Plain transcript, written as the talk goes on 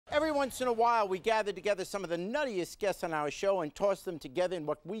Every once in a while, we gather together some of the nuttiest guests on our show and toss them together in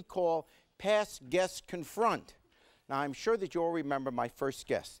what we call Past Guests Confront. Now, I'm sure that you all remember my first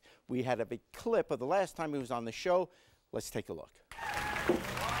guest. We had a big clip of the last time he was on the show. Let's take a look.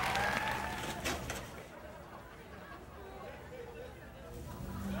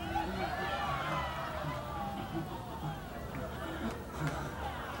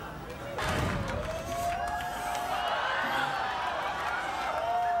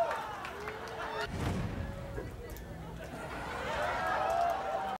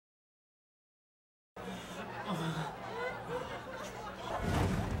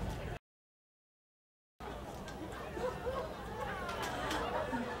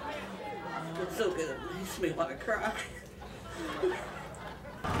 It's so good, it makes me want to cry.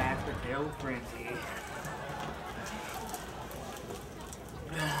 Mashed potato frenzy.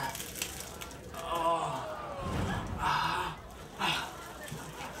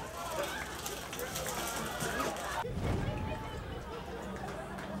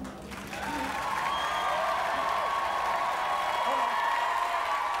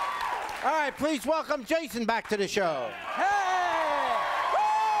 All right, please welcome Jason back to the show. Hey!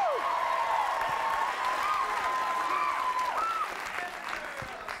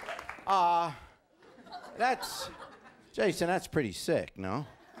 Jason, that's pretty sick, no?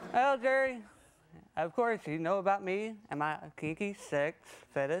 Well, Jerry, of course, you know about me and my kinky sex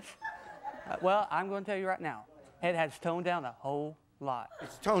fetish. Well, I'm going to tell you right now, it has toned down a whole lot.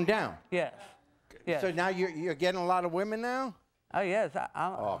 It's toned down? Yes. Yes. So now you're getting a lot of women now? Oh, yes.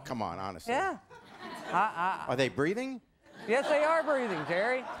 Oh, come on, honestly. Yeah. Are they breathing? Yes, they are breathing,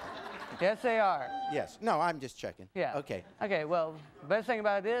 Jerry. Yes, they are. Yes. No, I'm just checking. Yeah. Okay. Okay, well, the best thing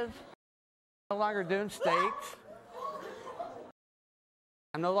about it is I'm no longer doing steaks.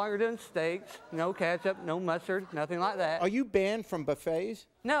 I'm no longer doing steaks, no ketchup, no mustard, nothing like that. Are you banned from buffets?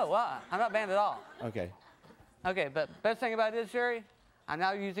 No, I'm not banned at all. Okay. Okay, but best thing about it is, Jerry, I'm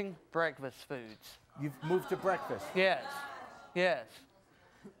now using breakfast foods. You've moved to breakfast? Yes, yes.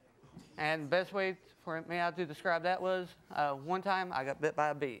 And best way for me to describe that was, one time I got bit by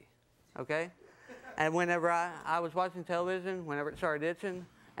a bee, okay? And whenever I was watching television, whenever it started itching,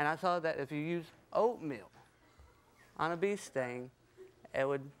 and I saw that if you use oatmeal on a bee sting, it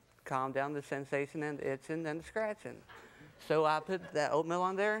would calm down the sensation and the itching and the scratching. So I put that oatmeal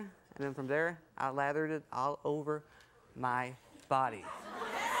on there, and then from there, I lathered it all over my body.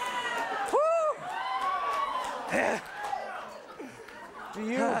 Woo! Do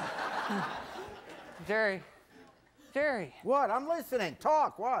you? Jerry. What? I'm listening.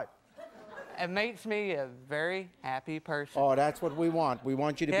 Talk. What? It makes me a very happy person. Oh, that's what we want. We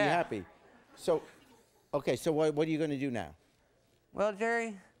want you to be happy. So, okay, so what are you going to do now? Well,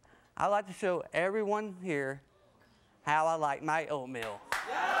 Jerry, I'd like to show everyone here how I like my oatmeal.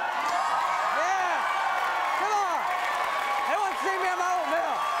 Yeah! Come on! Everyone see me on my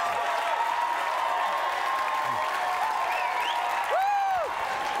oatmeal!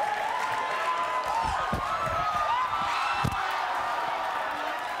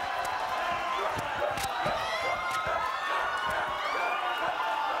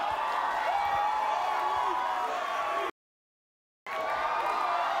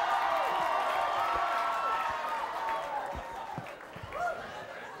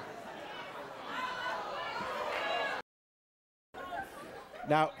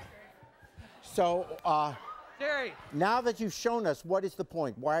 Now, so, Jerry! now that you've shown us, what is the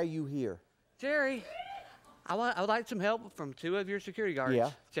point? Why are you here? Jerry, I would like some help from two of your security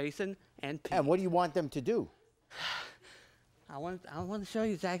guards, Jason and Pete. And what do you want them to do? I want to show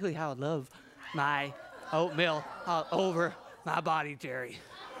you exactly how I love my oatmeal all over my body, Jerry.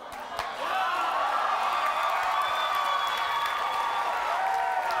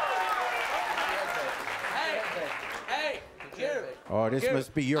 Oh, this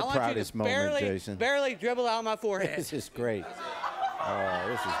must be your proudest moment, Jason. Barely dribble out my forehead. This is great. Oh,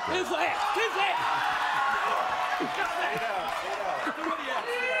 this is great. Too flat! Too flat!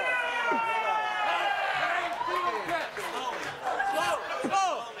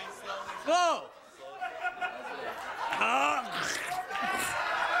 Slow!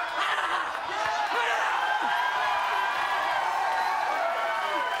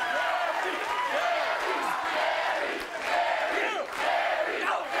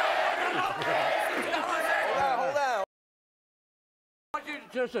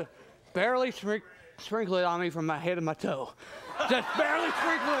 Just barely sprinkle it on me from my head to my toe. Just barely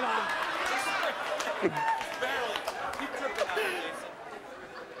sprinkle it on me. Barely. Keep dripping on it, Jason.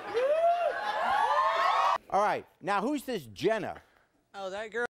 All right, now who's this Jenna? Oh,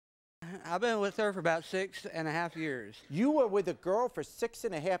 that girl I've been with her for about 6.5 years. You were with a girl for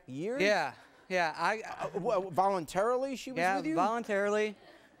 6.5 years? Yeah, yeah. Voluntarily she was with you? Yeah, voluntarily.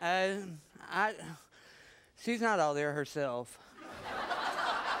 She's not all there herself.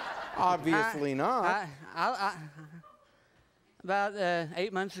 Obviously not. About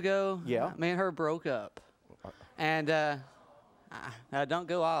 8 months ago, yeah, me and her broke up. And don't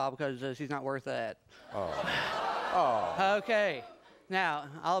go off because she's not worth that. Oh. Oh. Okay. Now,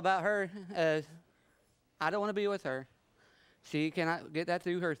 all about her, I don't want to be with her. She cannot get that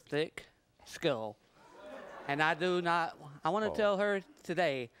through her thick skull. And I do not, I want to tell her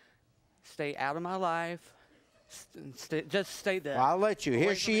today, stay out of my life. Just stay there. I'll let you.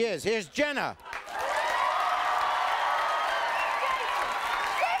 Here she is. Here's Jenna. 6.5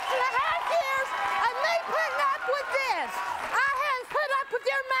 years of me putting up with this. I have put up with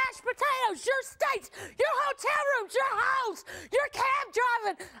your mashed potatoes, your steaks, your hotel rooms, your house, your cab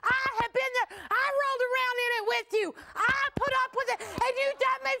driving. I have been there. I rolled around in it with you. I put up with it, and you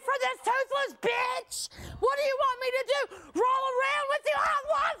dumped me for this toothless bitch. What do you want me to do? Roll around with you? I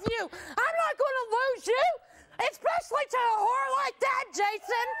love you. I'm not going to lose you. Especially to a whore like that,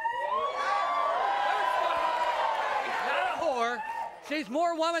 Jason. Not a whore. She's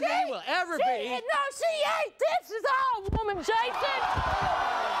more woman than you will ever be. No, she ain't. This is all woman, Jason.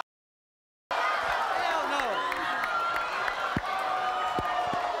 Hell no.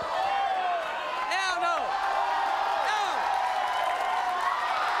 Hell no. No.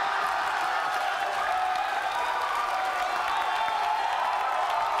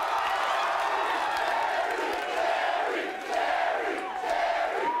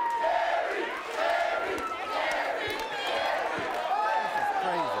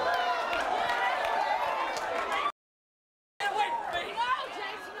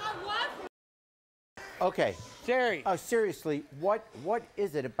 Okay. Jerry. Oh, seriously, what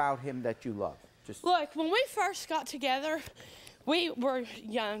is it about him that you love? Just look, when we first got together, we were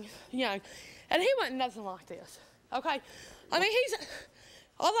young, and he wasn't nothing like this. Okay, I mean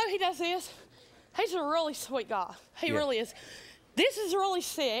although he does this, he's a really sweet guy. He really is. This is really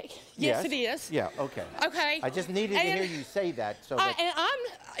sick. Yes, it is. Yeah. Okay. Okay. I just needed to hear you say that. So. That I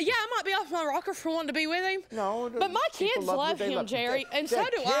might be off my rocker for wanting to be with him. No. But my kids love him, Jerry, and so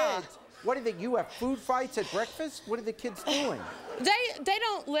do I. What do you have food fights at breakfast? What are the kids doing? They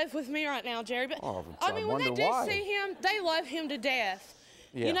don't live with me right now, Jerry, but I mean, when they do see him, they love him to death.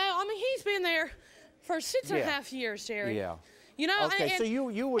 Yeah. You know, I mean, he's been there for 6.5 years, Jerry. Yeah. You know, okay, so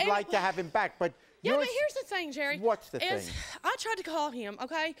you would like to have him back, but yeah, but here's the thing, Jerry. What's the thing? I tried to call him,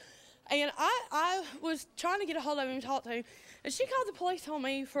 okay, and I was trying to get a hold of him and talk to him, and she called the police on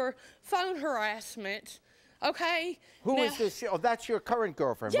me for phone harassment. Okay. Who is this? Oh, that's your current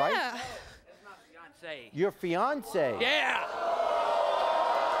girlfriend, right? Yeah. That's my fiance. Your fiance? Yeah.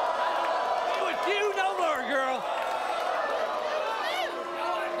 Be with you no more, girl. No,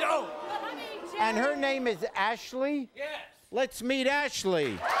 I don't. And her name is Ashley? Yes. Let's meet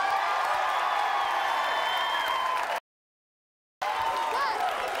Ashley.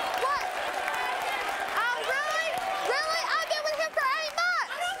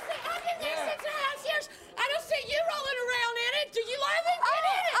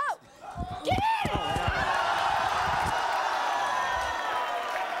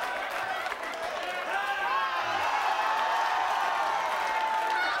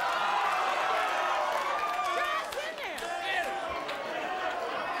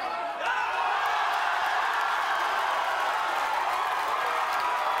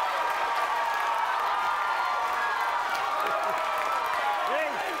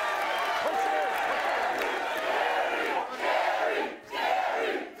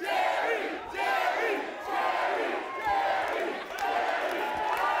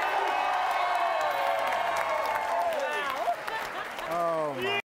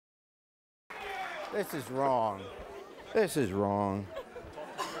 This is wrong. This is wrong.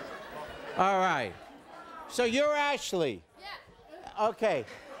 All right. So you're Ashley? Yeah. Okay.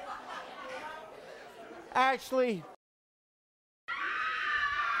 Ashley,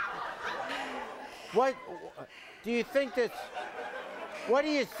 what do you think that, what do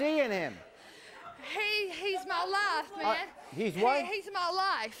you see in him? He's my life, man. He's what? He's my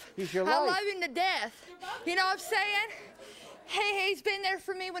life. He's your life. I love him to death. You know what I'm saying? He's been there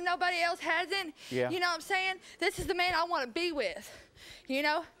for me when nobody else hasn't. Yeah. You know what I'm saying? This is the man I want to be with. You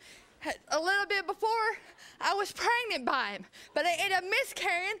know? A little bit before, I was pregnant by him, but I ended up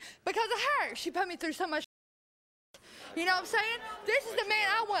miscarrying because of her. She put me through so much. You know what I'm saying? This is the man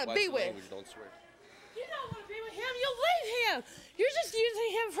I want to be with. Don't swear. You don't want to be with him. You leave him. You're just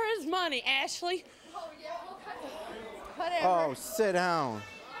using him for his money, Ashley. Oh, yeah, okay. Whatever. Oh, sit down.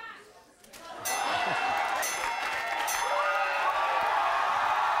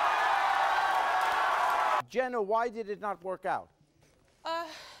 Jenna, why did it not work out?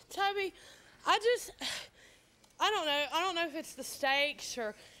 Toby, I don't know. I don't know if it's the steaks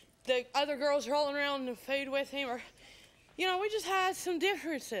or the other girls rolling around in the food with him, or, you know, we just had some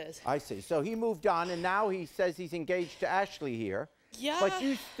differences. I see. So he moved on, and now he says he's engaged to Ashley here. Yeah. But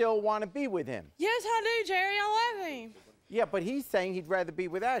you still want to be with him. Yes, I do, Jerry. I love him. Yeah, but he's saying he'd rather be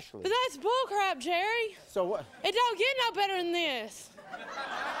with Ashley. But that's bullcrap, Jerry. So what? It don't get no better than this.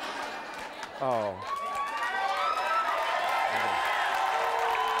 Oh.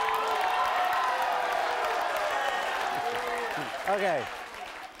 Okay.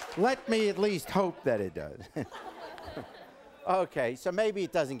 Let me at least hope that it does. Okay, so maybe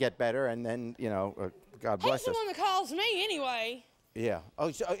it doesn't get better, and then, you know, God bless us. He's the one that calls me anyway. Yeah.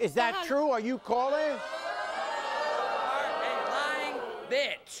 Oh, so is that true? Are you calling? A lying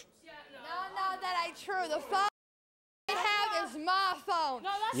bitch. No, that ain't true. The phone I have is my phone. No,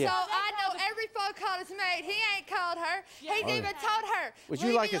 that's Yeah. So not I know every phone call is made. He ain't called her. Yeah. He's Oh, even told her. Would you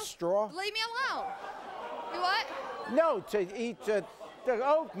 "Leave like me a straw?" Leave me alone. You what? No, to eat the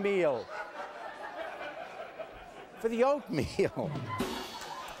oatmeal. For the oatmeal.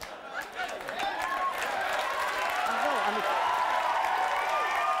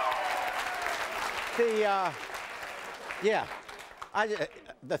 Yeah,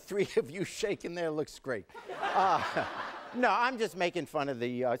 the three of you shaking there looks great. No, I'm just making fun of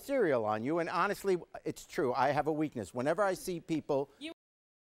the cereal on you, and honestly, it's true. I have a weakness. Whenever I see people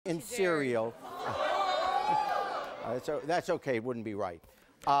in cereal, that's okay. It wouldn't be right.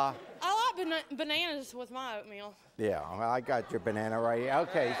 I like bananas with my oatmeal. Yeah, well, I got your banana right here.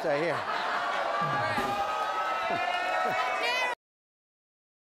 Okay, so here.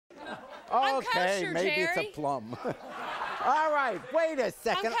 Okay, kosher, maybe Jerry. it's a plum. All right, wait a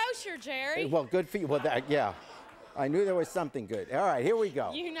second. I'm kosher, Jerry. Well, good for you. Well, yeah, I knew there was something good. All right, here we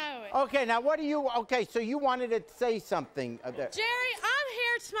go. You know it. Okay, now what do you? Okay, so you wanted to say something. Jerry, I'm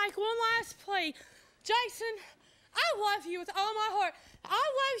here to make one last plea. Jason, I love you with all my heart. I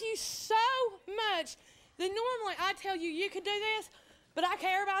love you so much that normally I tell you you could do this, but I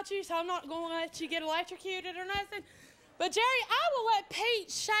care about you, so I'm not going to let you get electrocuted or nothing. But Jerry, I will let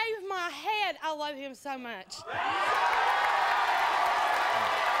Pete shave my head. I love him so much. I'm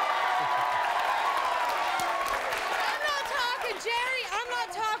not talking, Jerry. I'm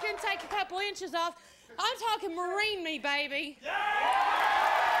not talking take a couple inches off. I'm talking marine me, baby.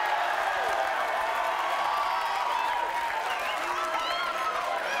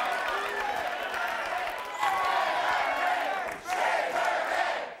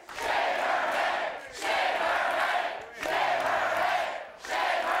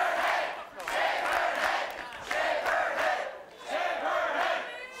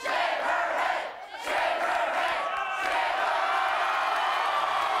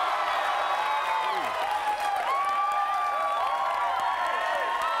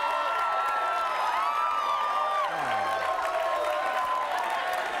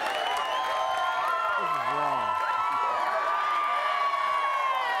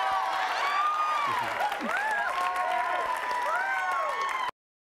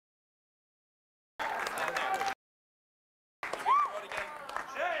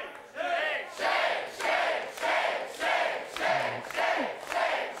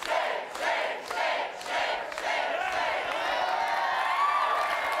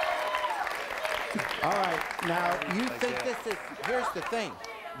 All right, now you think this is, here's the thing.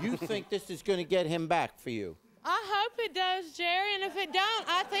 You think this is going to get him back for you? I hope it does, Jerry, and if it don't,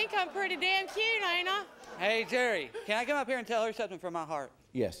 I think I'm pretty damn cute, ain't I? Hey, Jerry, can I come up here and tell her something from my heart?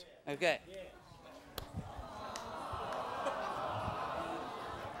 Yes. Okay.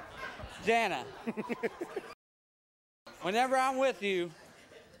 Jana, whenever I'm with you,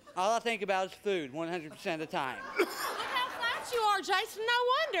 all I think about is food 100% of the time. Look how fat you are, Jason. No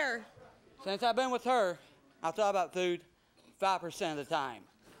wonder. Since I've been with her, I've thought about food 5% of the time.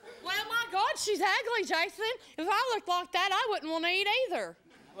 Well, my God, she's ugly, Jason. If I looked like that, I wouldn't want to eat either.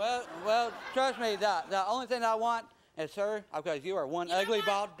 Well, trust me, the only thing I want is her, because you are one ugly,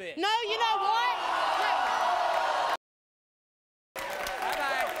 bald bitch. No, you know what?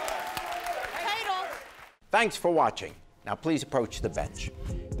 Bye-bye. Tatum. Thanks for watching. Now please approach the bench.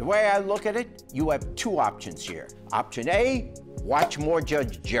 The way I look at it, you have two options here. Option A, watch more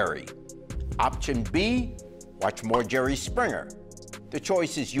Judge Jerry. Option B, watch more Jerry Springer. The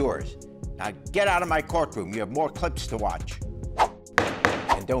choice is yours. Now get out of my courtroom. You have more clips to watch.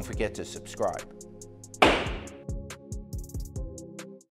 And don't forget to subscribe.